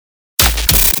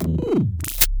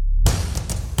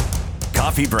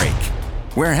Coffee Break,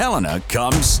 where Helena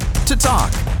comes to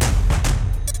talk.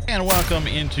 And welcome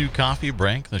into Coffee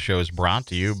Break. The show is brought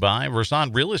to you by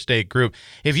Versant Real Estate Group.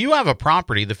 If you have a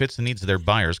property that fits the needs of their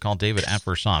buyers, call David at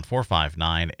Versant,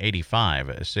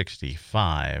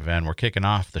 459-8565. And we're kicking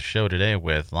off the show today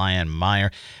with Lyanne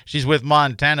Meyer. She's with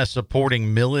Montana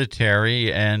Supporting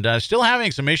Military and still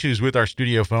having some issues with our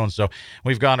studio phone. So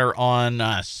we've got her on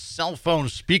cell phone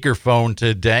speakerphone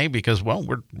today because, well,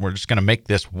 we're just going to make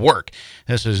this work.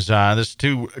 This is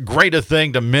too great a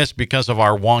thing to miss because of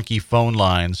our wonky phone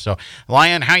lines. So,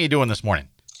 Lyanne, how you doing this morning?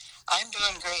 I'm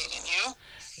doing great, and you?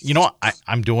 You know,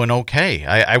 I'm doing okay.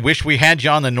 I wish we had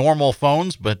you on the normal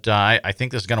phones, but I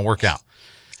think this is going to work out.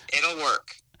 It'll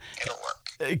work.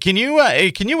 Can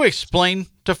you explain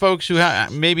to folks who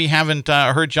maybe haven't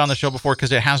heard you on the show before,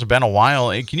 because it has been a while,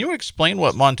 can you explain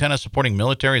what Montana Supporting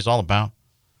Military is all about?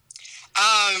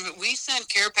 We send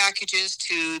care packages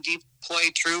to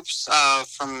deploy troops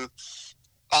from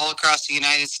all across the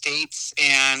United States,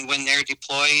 and when they're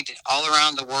deployed all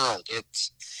around the world,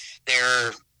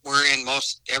 we're in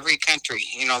most every country.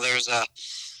 You know, there's a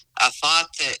thought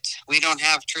that we don't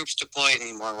have troops deployed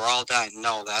anymore. We're all done.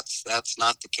 No, that's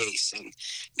not the case. And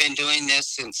been doing this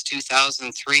since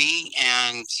 2003,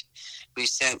 and we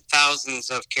sent thousands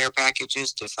of care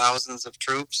packages to thousands of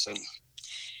troops, and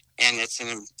it's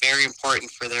very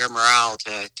important for their morale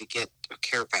to get a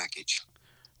care package.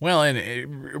 Well,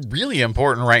 and really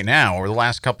important right now, over the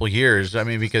last couple of years. I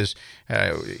mean, because,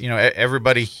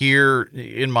 everybody here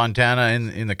in Montana,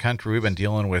 in the country, we've been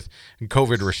dealing with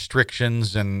COVID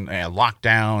restrictions and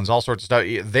lockdowns, all sorts of stuff.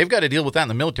 They've got to deal with that in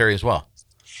the military as well.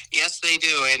 Yes, they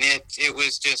do. And it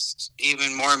was just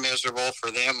even more miserable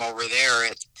for them over there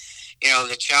at,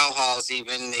 the chow halls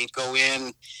even. They'd go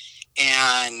in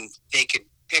and they could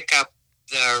pick up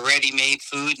the ready-made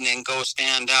food and then go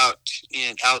stand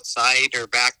outside or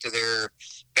back to their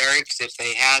barracks if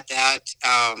they had that,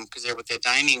 because the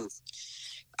dining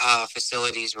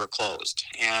facilities were closed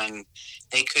and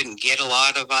they couldn't get a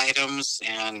lot of items.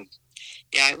 And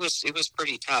it was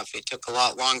pretty tough. It took a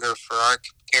lot longer for our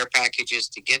care packages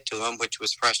to get to them, which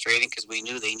was frustrating because we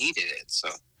knew they needed it. So.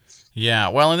 Yeah,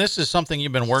 well, and this is something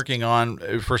you've been working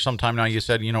on for some time now. You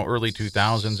said, early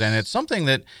 2000s, and it's something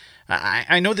that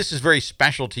I know this is very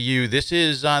special to you. This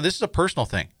is a personal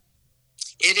thing.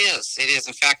 It is.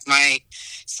 In fact, my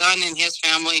son and his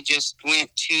family just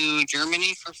went to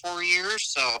Germany for 4 years,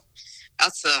 so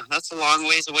that's a long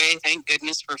ways away. Thank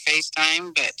goodness for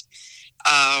FaceTime, but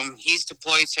he's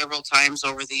deployed several times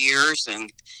over the years,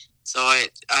 and so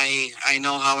I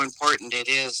know how important it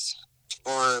is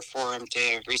for him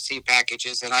to receive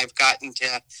packages, and I've gotten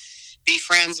to be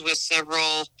friends with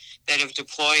several that have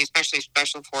deployed, especially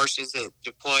special forces that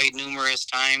deployed numerous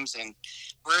times, and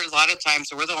we're a lot of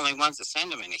times we're the only ones that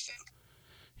send them anything.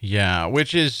 Yeah,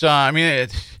 which is,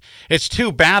 it's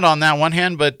too bad on that one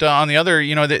hand, but on the other,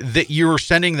 that you're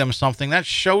sending them something that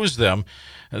shows them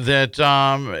that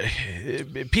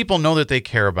people know that they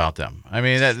care about them. I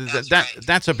mean,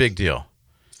 that's a big deal.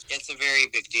 It's a very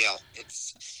big deal. It's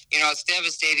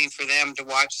devastating for them to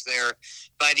watch their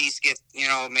buddies get,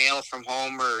 mail from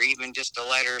home or even just a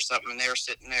letter or something, and they're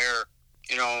sitting there,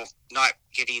 not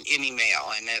getting any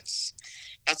mail. And that's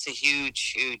a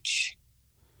huge, huge,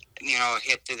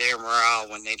 hit to their morale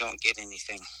when they don't get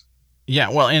anything. Yeah,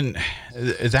 well, and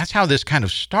that's how this kind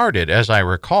of started, as I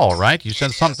recall, right? You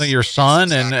sent something to your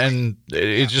son, and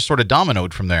it just sort of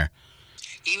dominoed from there.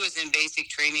 He was in basic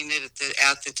training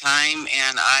at the time,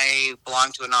 and I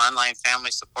belonged to an online family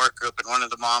support group, and one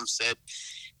of the moms said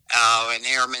an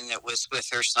airman that was with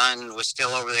her son was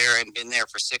still over there and been there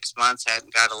for 6 months,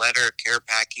 hadn't got a letter, a care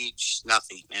package,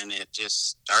 nothing, and it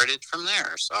just started from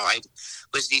there. So I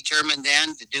was determined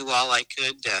then to do all I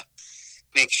could to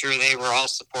make sure they were all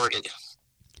supported.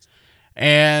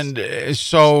 And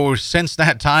so since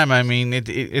that time, I mean,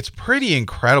 it's pretty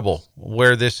incredible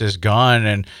where this has gone.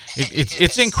 And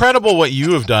it's incredible what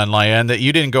you have done, Lyanne, that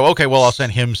you didn't go, okay, well, I'll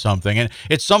send him something. And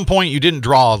at some point you didn't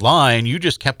draw a line. You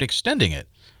just kept extending it.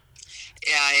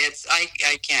 Yeah, I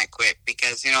can't quit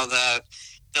because, the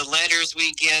letters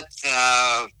we get,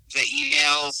 the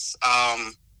emails,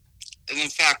 and in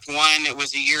fact, one, it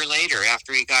was a year later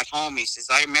after he got home. He says,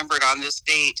 I remembered on this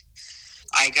date,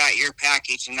 I got your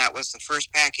package, and that was the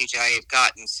first package I had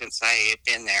gotten since I had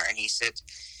been there. And he said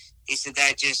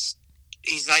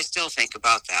I still think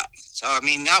about that. So, I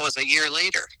mean, that was a year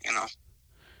later,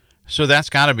 So that's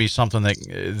got to be something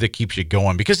that keeps you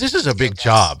going, because this is a big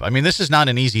job. I mean, this is not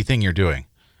an easy thing you're doing.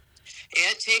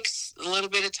 It takes a little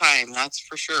bit of time, that's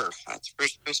for sure.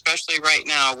 Especially right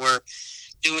now, we're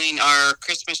doing our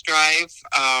Christmas drive,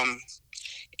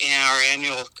 our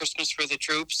annual Christmas for the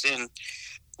Troops, and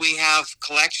we have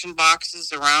collection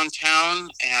boxes around town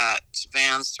at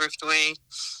Vans Thriftway,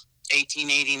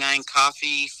 1889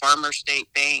 Coffee, Farmer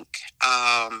State Bank.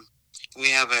 We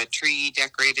have a tree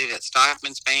decorated at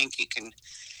Stockman's Bank. You can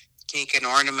take an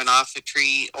ornament off the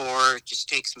tree or just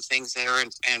take some things there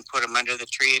and put them under the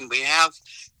tree. And we have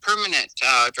permanent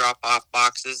drop-off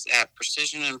boxes at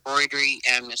Precision Embroidery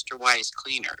and Mr. Wise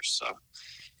Cleaners. So,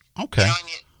 okay,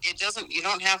 you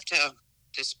don't have to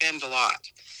spend a lot,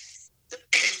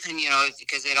 and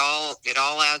because it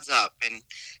all adds up. And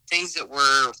things that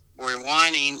we're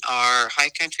wanting are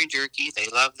high country jerky. They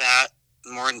love that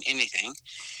more than anything.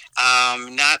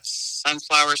 Nuts,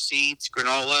 sunflower seeds,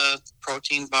 granola,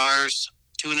 protein bars,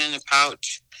 tuna in a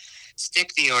pouch,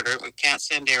 stick deodorant. We can't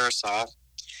send aerosol.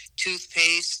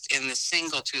 Toothpaste and the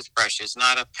single toothbrushes,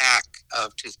 not a pack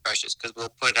of toothbrushes, because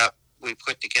we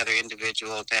put together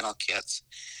individual dental kits.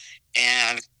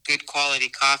 And good quality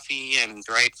coffee and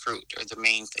dried fruit are the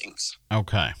main things.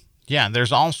 Okay. Yeah,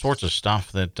 there's all sorts of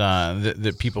stuff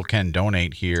that people can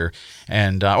donate here.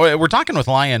 And we're talking with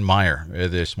Lyanne Meyer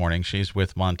this morning. She's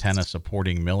with Montana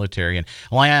Supporting Military. And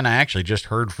Lyanne, I actually just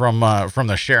heard from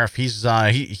the sheriff. He's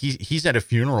at a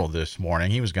funeral this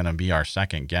morning. He was going to be our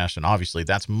second guest, and obviously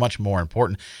that's much more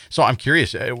important. So I'm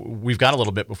curious. We've got a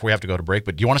little bit before we have to go to break,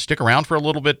 but do you want to stick around for a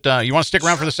little bit? You want to stick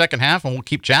around for the second half, and we'll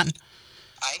keep chatting?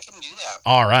 I can do that.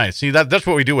 All right. See, that's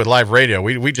what we do with live radio.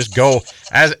 We just go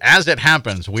as it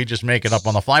happens. We just make it up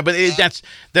on the fly. But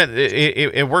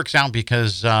it works out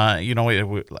because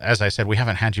as I said, we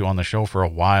haven't had you on the show for a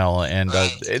while, and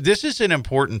this is an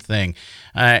important thing.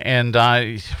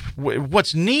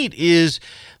 What's neat is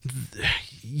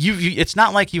it's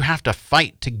not like you have to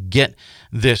fight to get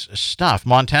this stuff.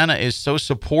 Montana is so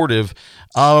supportive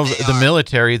of the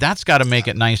military. That's got to make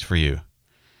it nice for you.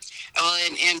 Well,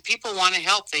 and people want to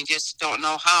help. They just don't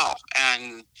know how.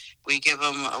 And we give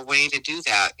them a way to do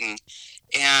that.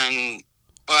 And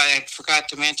I forgot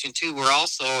to mention, too, we're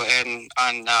also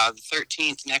on the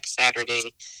 13th, next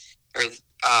Saturday, or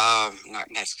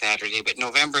not next Saturday, but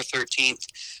November 13th,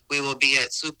 we will be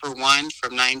at Super One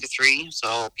from 9 to 3.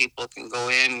 So people can go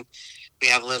in. We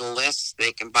have little lists.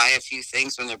 They can buy a few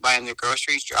things when they're buying their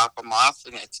groceries, drop them off,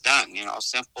 and it's done.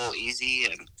 Simple, easy,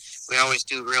 and we always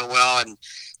do real well. And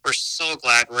we're so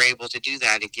glad we're able to do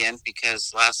that again,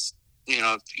 because last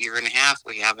year and a half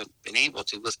we haven't been able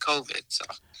to with COVID. So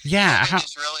yeah, it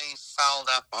just really fouled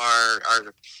up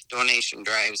our donation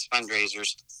drives,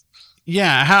 fundraisers.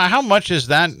 Yeah, how much is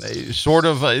that sort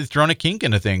of thrown a kink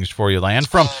into things for you, Lyanne?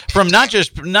 From not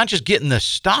just getting the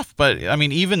stuff, but I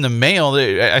mean even the mail.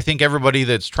 I think everybody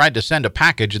that's tried to send a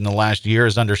package in the last year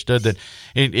has understood that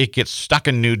it gets stuck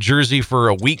in New Jersey for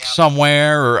a week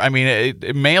somewhere, or I mean,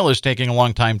 mail is taking a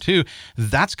long time too.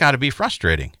 That's got to be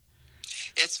frustrating.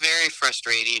 It's very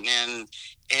frustrating, and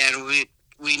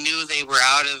we knew they were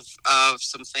out of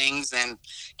some things, and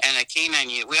a canine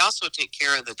unit. We also take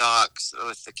care of the dogs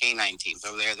with the canine teams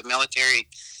over there. The military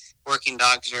working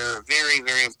dogs are a very,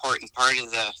 very important part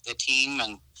of the team,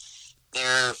 and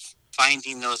they're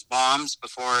finding those bombs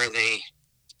before they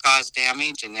cause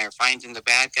damage, and they're finding the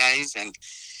bad guys. And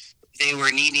they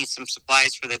were needing some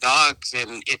supplies for the dogs,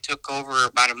 and it took over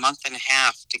about a month and a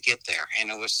half to get there, and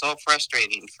it was so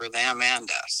frustrating for them and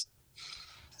us.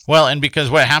 Well, and because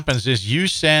what happens is you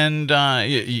send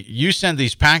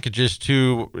these packages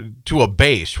to a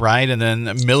base, right? And then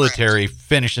the military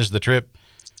finishes the trip.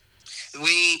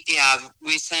 We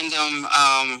send them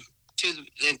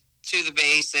to the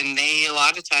base, and a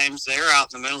lot of times they're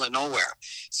out in the middle of nowhere.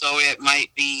 So it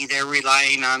might be they're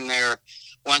relying on their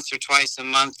once or twice a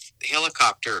month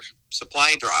helicopter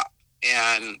supply drop,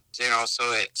 and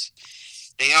so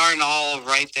they aren't all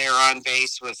right there on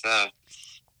base with a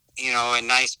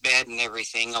nice bed and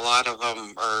everything. A lot of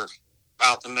them are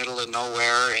out in the middle of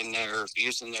nowhere, and they're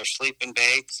using their sleeping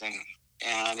bags,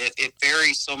 and it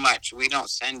varies so much. We don't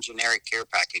send generic care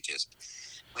packages.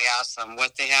 We ask them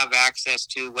what they have access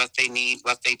to, what they need,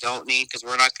 what they don't need, because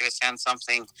we're not going to send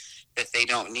something that they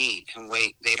don't need and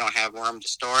they don't have room to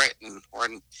store it, or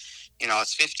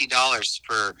it's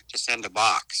 $50 to send a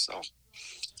box. So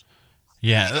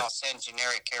yeah, we don't send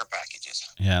generic care packages.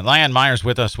 Yeah, Lyanne Meyer's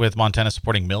with us with Montana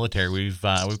Supporting Military. We've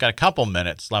got a couple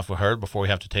minutes left with her before we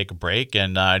have to take a break,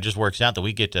 and it just works out that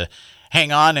we get to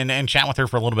hang on and chat with her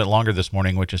for a little bit longer this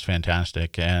morning, which is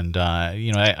fantastic. And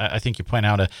I think you point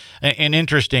out an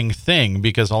interesting thing,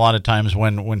 because a lot of times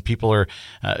when people are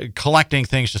collecting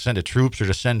things to send to troops or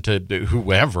to send to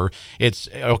whoever, it's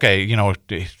okay.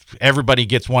 Everybody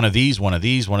gets one of these,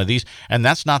 and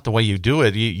that's not the way you do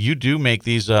it. You do make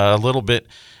these a little bit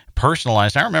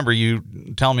personalized. I remember you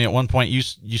telling me at one point you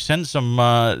send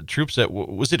some troops at,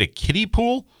 was it a kiddie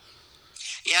pool?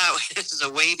 Yeah, this is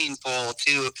a wading pool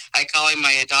too. I call him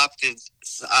my adopted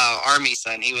Army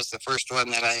son. He was the first one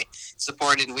that I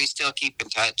supported, and we still keep in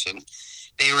touch. And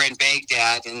they were in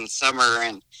Baghdad in summer,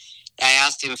 and I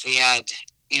asked him if he had,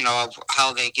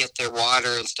 how they get their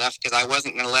water and stuff, because I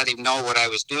wasn't going to let him know what I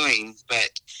was doing, but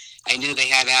I knew they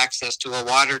had access to a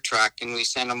water truck, and we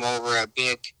sent them over a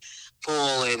big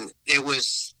pool, and it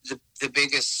was the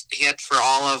biggest hit for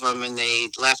all of them, and they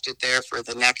left it there for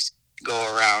the next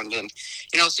go around. And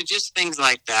so just things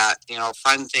like that,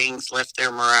 fun things, lift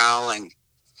their morale. And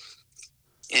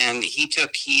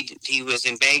he was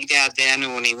in Baghdad then,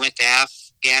 and when he went to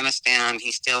Afghanistan,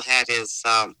 he still had his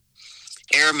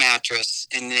air mattress,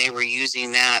 and they were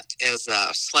using that as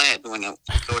a sled when it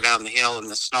would go down the hill in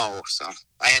the snow. So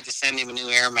I had to send him a new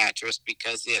air mattress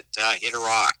because it hit a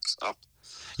rock. So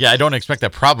yeah, I don't expect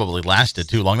that probably lasted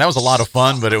too long. That was a lot of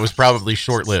fun, but it was probably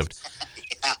short-lived.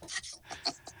 Yeah.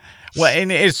 Well,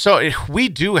 and so we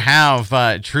do have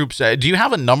troops. Do you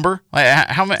have a number?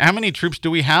 How many troops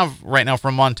do we have right now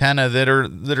from Montana that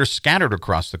are scattered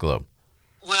across the globe?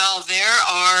 Well,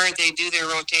 they do their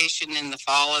rotation in the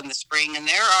fall and the spring, and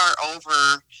there are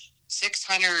over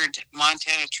 600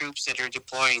 Montana troops that are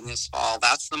deploying this fall.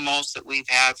 That's the most that we've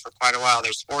had for quite a while.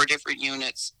 There's 4 different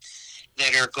units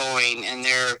that are going, and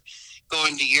they're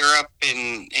going to Europe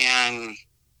and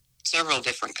several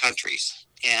different countries.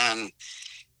 And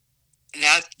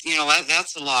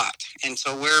that's a lot. And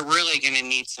so we're really going to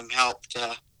need some help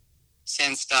to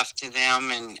send stuff to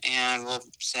them, and we'll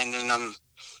send them.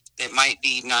 It might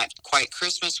be not quite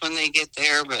Christmas when they get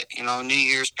there, but New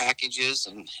Year's packages,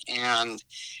 and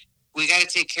we got to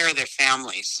take care of their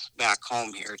families back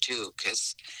home here too,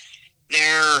 because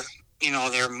their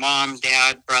mom,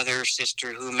 dad, brother,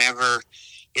 sister, whomever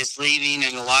is leaving,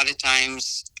 and a lot of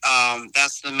times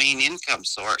that's the main income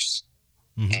source.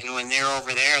 Mm-hmm. And when they're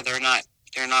over there, they're not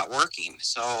working.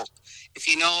 So if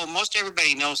most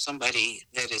everybody knows somebody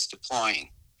that is deploying.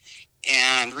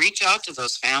 And reach out to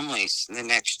those families the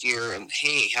next year and,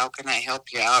 hey, how can I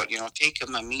help you out? Take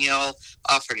them a meal,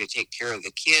 offer to take care of the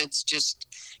kids. Just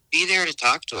be there to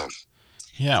talk to them.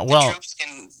 Yeah, well, the troops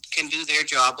can do their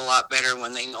job a lot better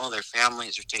when they know their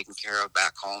families are taken care of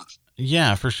back home.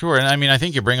 Yeah, for sure. And I mean, I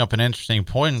think you bring up an interesting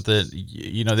point that,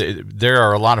 there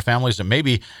are a lot of families that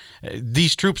maybe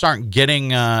these troops aren't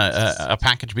getting a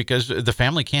package because the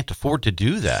family can't afford to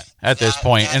do that at this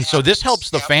point. And so this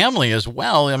helps the family as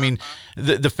well. I mean,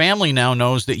 the family now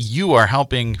knows that you are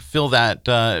helping fill that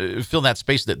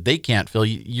space that they can't fill.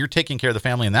 You're taking care of the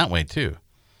family in that way too.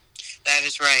 That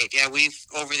is right. Yeah,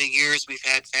 over the years, we've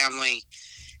had family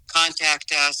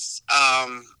contact us.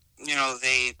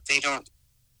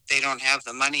 They don't have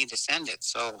the money to send it,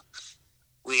 so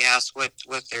we ask what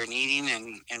they're needing,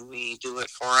 and we do it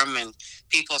for them. And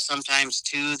people sometimes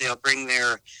too, they'll bring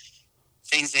their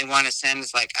things they want to send.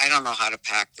 It's like, I don't know how to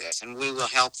pack this, and we will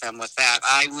help them with that.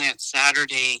 I went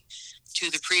Saturday to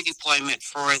the pre-deployment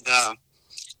for the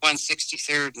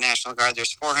 163rd National Guard.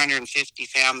 There's 450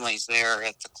 families there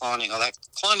at the Colonial. That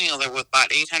Colonial, there was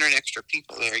about 800 extra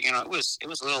people there. It was a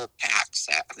little packed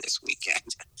this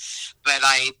weekend. But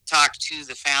I talked to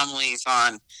the families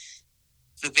on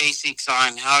the basics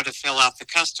on how to fill out the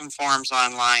custom forms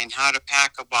online, how to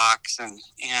pack a box, and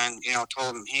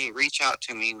told them, hey, reach out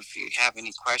to me if you have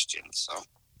any questions. So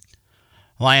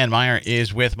Lyon Meyer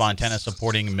is with Montana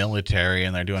Supporting Military,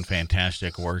 and they're doing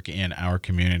fantastic work in our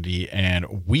community,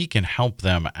 and we can help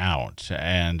them out.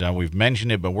 And we've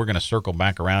mentioned it, but we're going to circle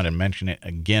back around and mention it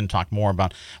again, talk more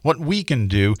about what we can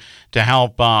do to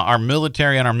help our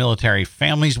military and our military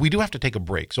families. We do have to take a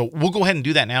break, so we'll go ahead and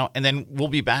do that now, and then we'll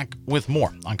be back with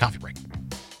more on Coffee Break.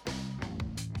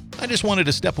 I just wanted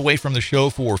to step away from the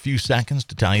show for a few seconds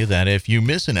to tell you that if you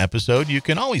miss an episode, you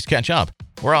can always catch up.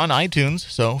 We're on iTunes,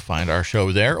 so find our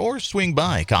show there or swing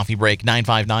by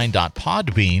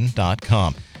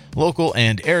coffeebreak959.podbean.com. Local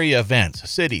and area events,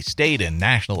 city, state, and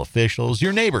national officials,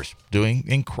 your neighbors doing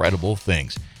incredible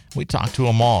things. We talk to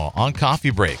them all on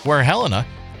Coffee Break, where Helena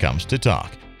comes to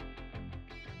talk.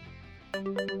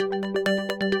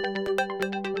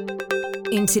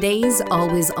 In today's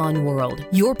always-on world,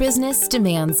 your business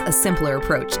demands a simpler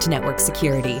approach to network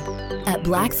security. At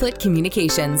Blackfoot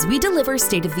Communications, we deliver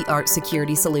state-of-the-art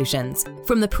security solutions,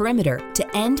 from the perimeter to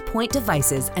endpoint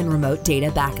devices and remote data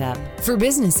backup, for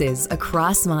businesses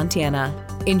across Montana.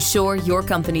 Ensure your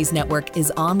company's network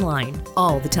is online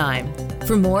all the time.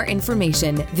 For more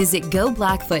information, visit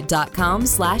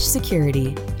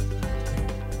goblackfoot.com/security.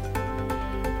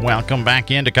 Welcome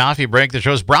back into Coffee Break. The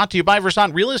show is brought to you by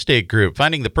Versant Real Estate Group.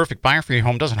 Finding the perfect buyer for your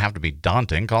home doesn't have to be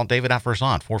daunting. Call David at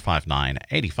Versant,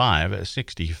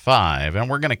 459-8565. And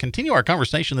we're going to continue our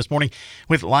conversation this morning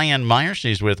with Lyanne Meyer.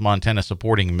 She's with Montana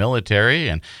Supporting Military.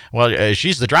 And, well,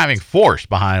 she's the driving force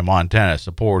behind Montana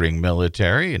Supporting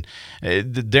Military. And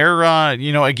they're,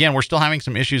 again, we're still having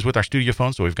some issues with our studio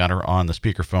phone, so we've got her on the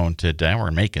speakerphone today.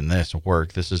 We're making this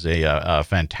work. This is a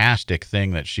fantastic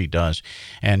thing that she does.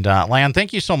 And, Lyanne,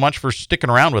 thank you so much for sticking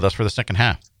around with us for the second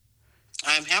half.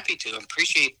 I'm happy to.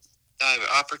 Appreciate the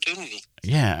opportunity.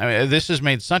 Yeah, I mean, this has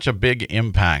made such a big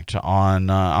impact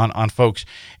on folks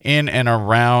in and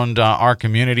around our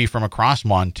community from across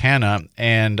Montana.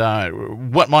 And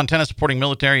what Montana Supporting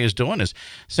Military is doing is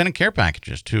sending care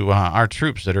packages to our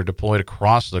troops that are deployed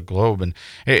across the globe. And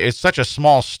it's such a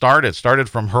small start. It started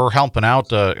from her helping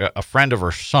out a friend of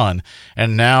her son,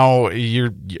 and now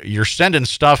you're sending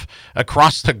stuff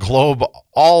across the globe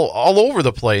all over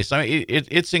the place. I mean,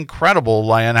 it's incredible,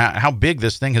 Lyanne, how big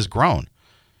this thing has grown.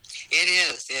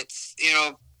 It is. It's,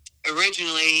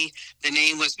 originally the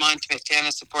name was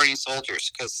Montana Supporting Soldiers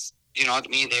because, to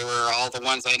me, they were all the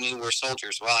ones I knew were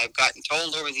soldiers. Well, I've gotten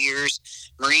told over the years,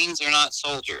 Marines are not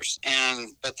soldiers,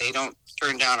 but they don't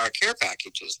turn down our care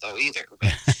packages, though, either.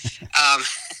 But,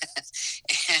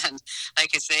 and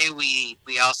like I say, we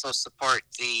also support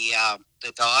the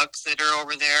dogs that are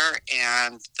over there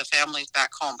and the families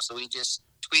back home. So we just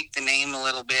tweaked the name a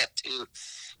little bit to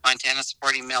Montana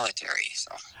Supporting Military. So,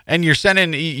 and you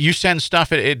send stuff.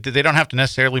 They don't have to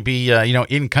necessarily be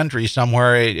in country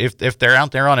somewhere. If they're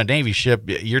out there on a Navy ship,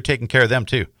 you're taking care of them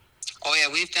too. Oh yeah,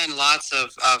 we've done lots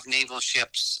of naval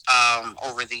ships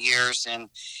over the years,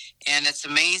 and it's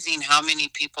amazing how many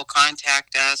people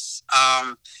contact us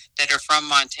that are from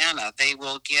Montana. They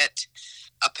will get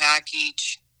a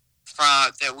package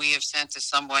that we have sent to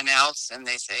someone else, and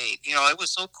they say, it was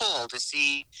so cool to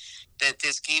see that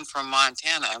this came from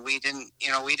Montana, and we didn't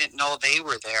know they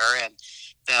were there. And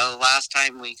the last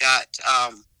time we got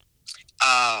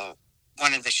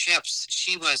one of the ships,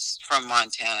 she was from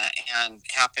Montana and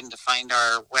happened to find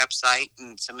our website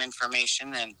and some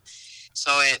information, and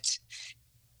so it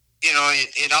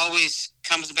always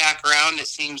comes back around, it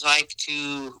seems like,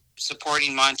 to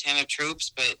supporting Montana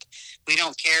troops, but we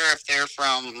don't care if they're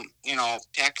from,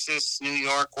 Texas, New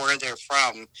York, where they're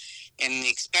from, and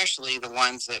especially the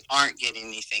ones that aren't getting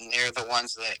anything. They're the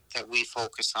ones that we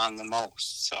focus on the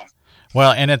most. So.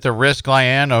 Well, and at the risk,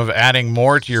 Lyanne, of adding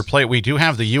more to your plate, we do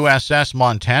have the USS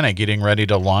Montana getting ready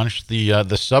to launch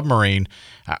the submarine.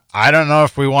 I don't know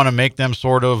if we want to make them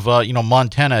sort of,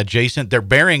 Montana adjacent. They're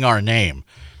bearing our name,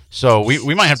 so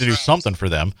we might have to do something for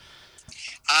them.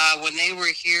 When they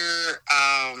were here,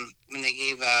 when they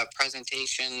gave a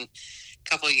presentation a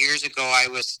couple of years ago, I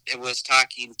was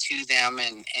talking to them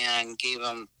and gave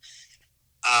them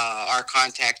our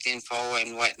contact info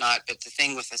and whatnot. But the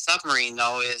thing with the submarine,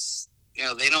 though, is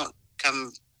they don't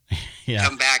come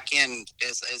back in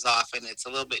as often. It's a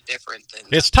little bit different.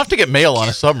 It's tough to get mail on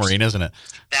a submarine, isn't it?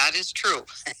 That is true.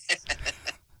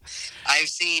 I've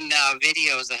seen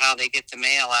videos of how they get the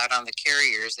mail out on the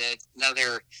carriers.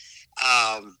 Another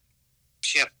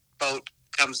boat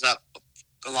comes up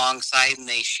alongside, and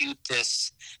they shoot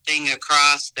this thing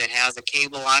across that has a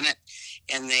cable on it,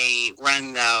 and they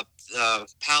run the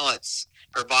pallets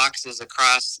or boxes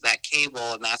across that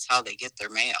cable, and that's how they get their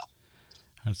mail.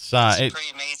 It's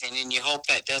pretty amazing, and you hope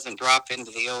that doesn't drop into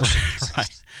the ocean.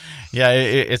 Right. Yeah,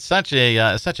 it's such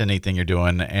a neat thing you're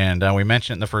doing, and we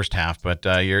mentioned it in the first half, but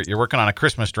you're working on a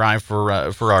Christmas drive for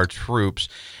our troops,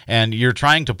 and you're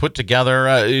trying to put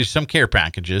together some care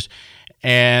packages.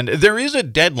 And there is a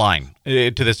deadline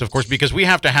to this, of course, because we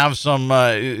have to have some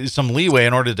leeway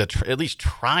in order to at least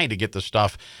try to get the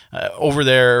stuff over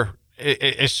there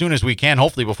as soon as we can,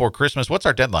 hopefully before Christmas. What's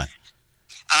our deadline?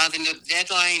 The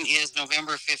deadline is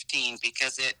November 15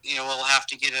 because we'll have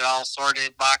to get it all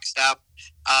sorted, boxed up.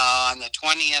 On the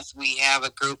 20th, we have a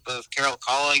group of Carroll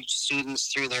College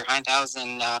students through their Hunt House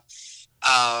and the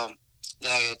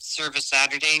Service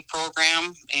Saturday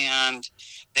program, and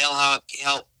they'll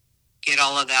help get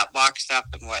all of that boxed up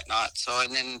and whatnot. So,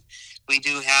 and then we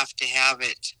do have to have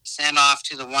it sent off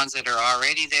to the ones that are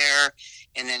already there,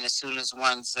 and then as soon as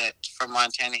ones that from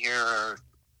Montana here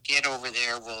get over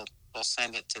there, we'll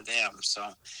send it to them. So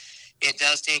it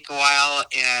does take a while,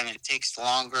 and it takes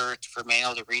longer for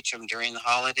mail to reach them during the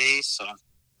holidays. So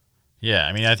yeah,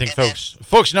 I mean, I think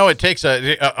folks know it takes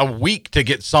a week to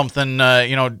get something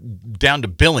down to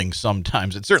billing.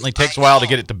 Sometimes it certainly takes a while to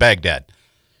get it to Baghdad.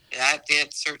 That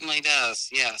it certainly does,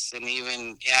 yes, and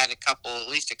even add at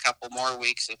least a couple more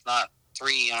weeks, if not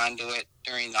 3, onto it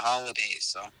during the holidays.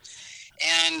 So,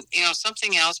 And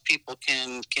something else people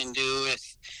can do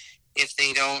if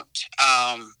they don't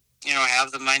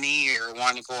have the money or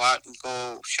want to go out and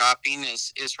go shopping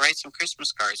is write some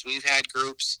Christmas cards. We've had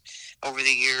groups over the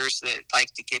years that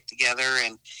like to get together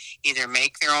and either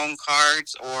make their own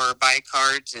cards or buy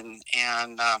cards and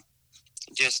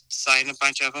just sign a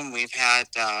bunch of them. We've had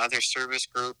other service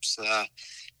groups,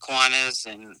 Kiwanis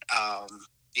and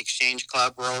the Exchange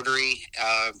Club, Rotary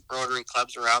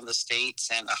clubs around the states,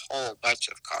 and a whole bunch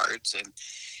of cards. And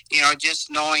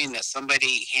just knowing that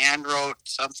somebody hand wrote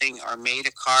something or made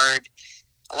a card,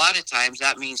 a lot of times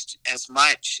that means as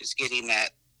much as getting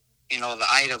that, the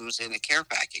items in the care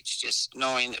package, just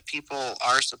knowing that people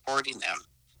are supporting them.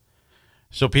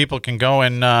 So people can go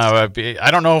and, I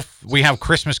don't know if we have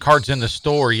Christmas cards in the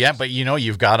store yet, but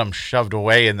you've got them shoved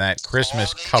away in that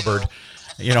Christmas cupboard.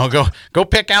 Go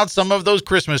pick out some of those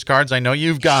Christmas cards. I know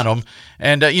you've got them.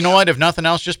 And you know what? If nothing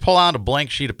else, just pull out a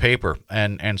blank sheet of paper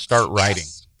and start writing.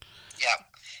 Yeah.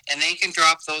 And they can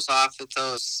drop those off at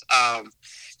those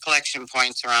collection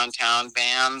points around town.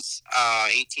 Vans,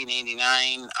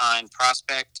 1889 on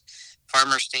Prospect,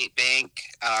 Farmer State Bank,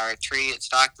 our Tree at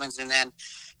Stockman's. And then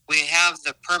we have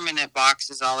the permanent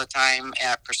boxes all the time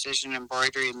at Precision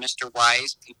Embroidery and Mr.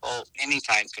 Wise. People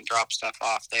anytime can drop stuff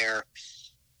off there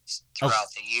throughout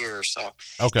the year. So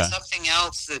something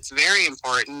else that's very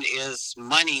important is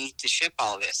money to ship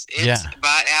all this. It's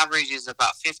about averages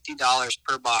about $50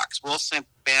 per box. We'll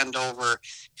spend over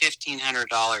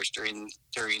 $1,500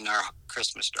 during our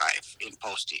Christmas drive in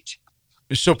postage.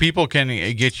 So people can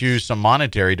get you some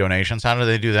monetary donations. How do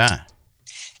they do that?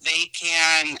 They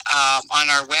can on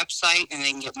our website, and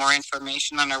they can get more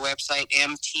information on our website,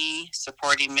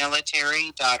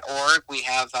 mtsupportingmilitary.org. We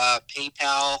have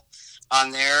PayPal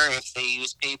on there. If they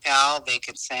use PayPal, they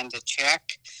can send a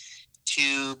check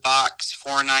to Box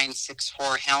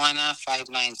 4964 Helena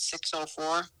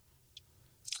 59604.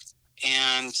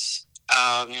 And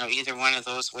either one of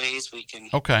those ways we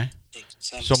can. Okay.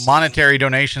 So monetary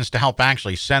donations to help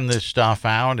actually send this stuff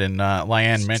out. And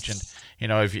Lyanne mentioned,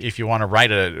 if you want to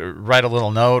write a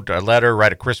little note, a letter,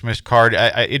 write a Christmas card,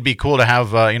 it'd be cool to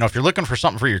have, if you're looking for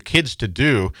something for your kids to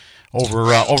do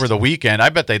over the weekend, I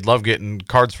bet they'd love getting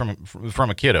cards from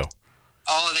a kiddo.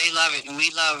 Oh, they love it, and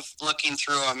we love looking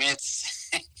through them.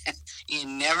 It's you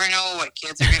never know what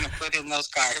kids are going to put in those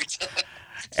cards.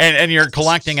 And you're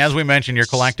collecting, as we mentioned,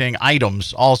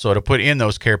 items also to put in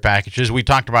those care packages. We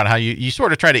talked about how you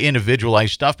sort of try to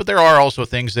individualize stuff, but there are also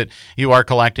things that you are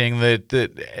collecting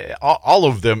that all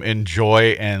of them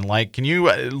enjoy and like. Can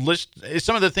you list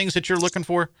some of the things that you're looking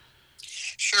for?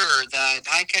 Sure. The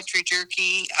High Country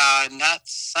Jerky,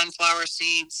 nuts, sunflower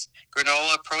seeds,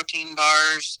 granola protein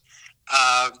bars,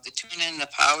 the tuna in the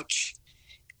pouch,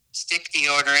 stick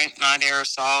deodorant, not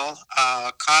aerosol,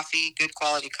 coffee, good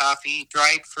quality coffee,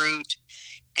 dried fruit,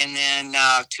 and then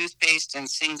toothpaste and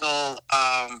single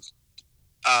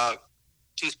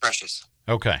toothbrushes.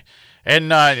 Okay.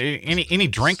 And any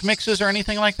drink mixes or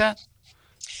anything like that?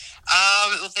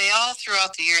 They all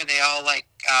throughout the year, they all like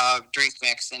drink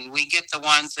mix, and we get the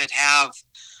ones that have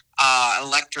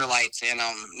electrolytes in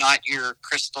them, not your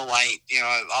Crystal Light.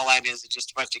 All that is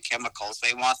just a bunch of chemicals.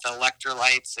 They want the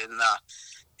electrolytes and the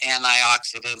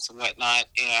antioxidants and whatnot,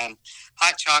 and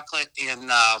hot chocolate in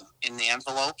the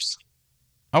envelopes.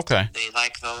 Okay. They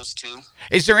like those too.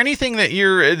 Is there anything that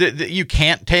you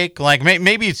can't take? Like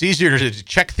maybe it's easier to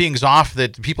check things off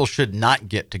that people should not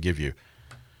get to give you.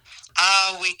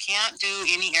 We can't do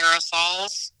any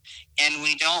aerosols, and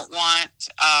we don't want.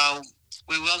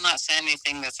 We will not send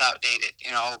anything that's outdated.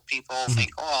 People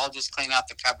think, I'll just clean out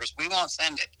the covers. We won't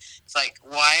send it. It's like,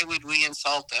 why would we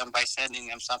insult them by sending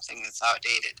them something that's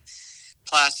outdated?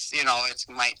 Plus, it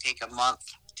might take a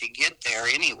month to get there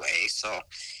anyway. So,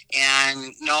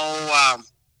 and no,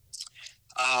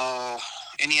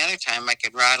 any other time I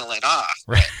could rattle it off.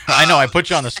 Right. I know I put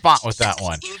you on the spot with that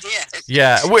one. You did.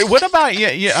 Yeah. What about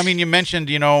you? I mean, you mentioned,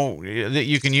 that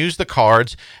you can use the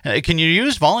cards. Can you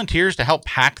use volunteers to help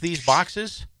pack these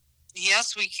boxes?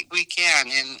 Yes, we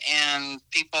can. And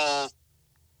people, other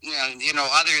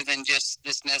than just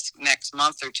this next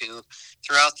month or two,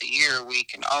 throughout the year, we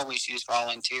can always use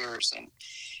volunteers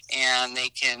and they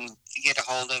can get a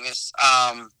hold of us.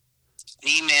 The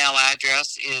email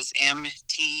address is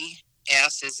MTS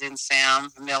as in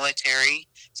Sam Military.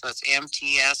 So it's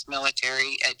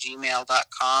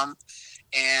mtsmilitary@gmail.com.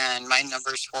 And my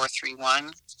number is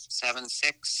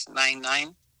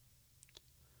 431-7699.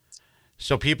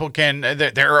 So people can,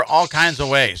 there are all kinds of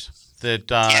ways that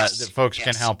Yes. that folks can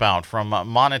Yes. help out, from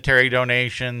monetary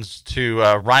donations to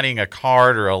writing a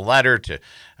card or a letter to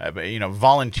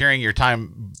volunteering your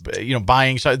time,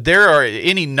 buying. So there are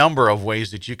any number of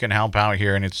ways that you can help out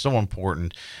here, and it's so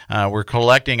important. We're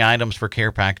collecting items for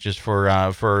care packages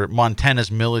for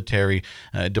Montana's military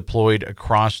deployed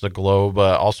across the globe.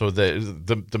 Also,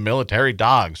 the military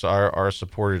dogs are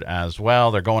supported as well.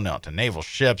 They're going out to naval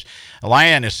ships.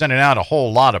 Lion is sending out a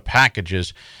whole lot of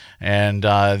packages. And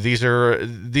these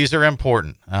are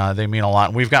important. They mean a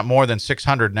lot. We've got more than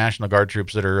 600 National Guard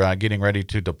troops that are getting ready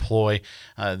to deploy.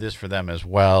 This for them as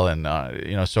well. And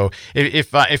so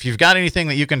if you've got anything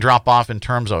that you can drop off in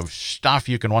terms of stuff,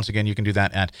 you can do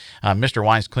that at Mr.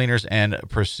 Wise Cleaners and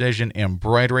Precision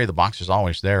Embroidery. The box is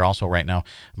always there. Also, right now,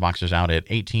 the box is out at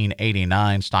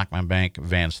 1889 Stockman Bank,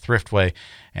 Vans Thriftway,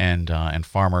 and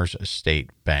Farmers State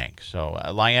Bank. So,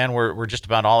 Liane, we're just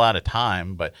about all out of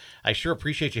time, but I sure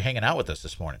appreciate you hanging out with us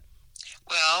this morning.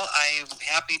 Well, I'm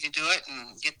happy to do it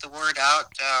and get the word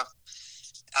out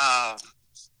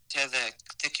to the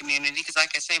community, because,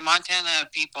 like I say, Montana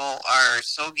people are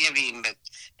so giving, but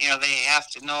they have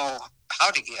to know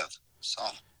how to give. So.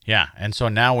 Yeah, and so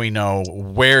now we know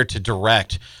where to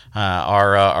direct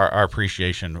our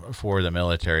appreciation for the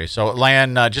military. So,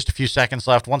 Liane, just a few seconds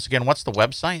left. Once again, what's the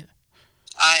website?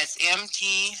 It's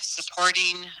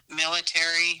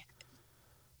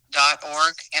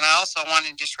mtsupportingmilitary.org. And I also want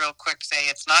to just real quick say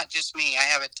it's not just me. I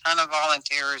have a ton of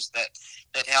volunteers that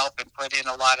help and put in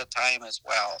a lot of time as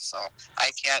well. So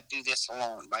I can't do this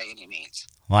alone by any means.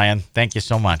 Liane, thank you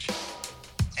so much.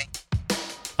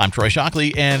 I'm Troy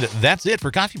Shockley, and that's it for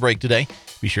Coffee Break today.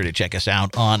 Be sure to check us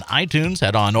out on iTunes.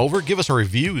 Head on over, give us a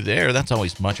review there. That's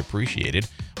always much appreciated.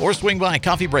 Or swing by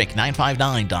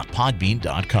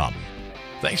coffeebreak959.podbean.com.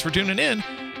 Thanks for tuning in.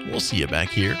 We'll see you back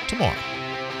here tomorrow.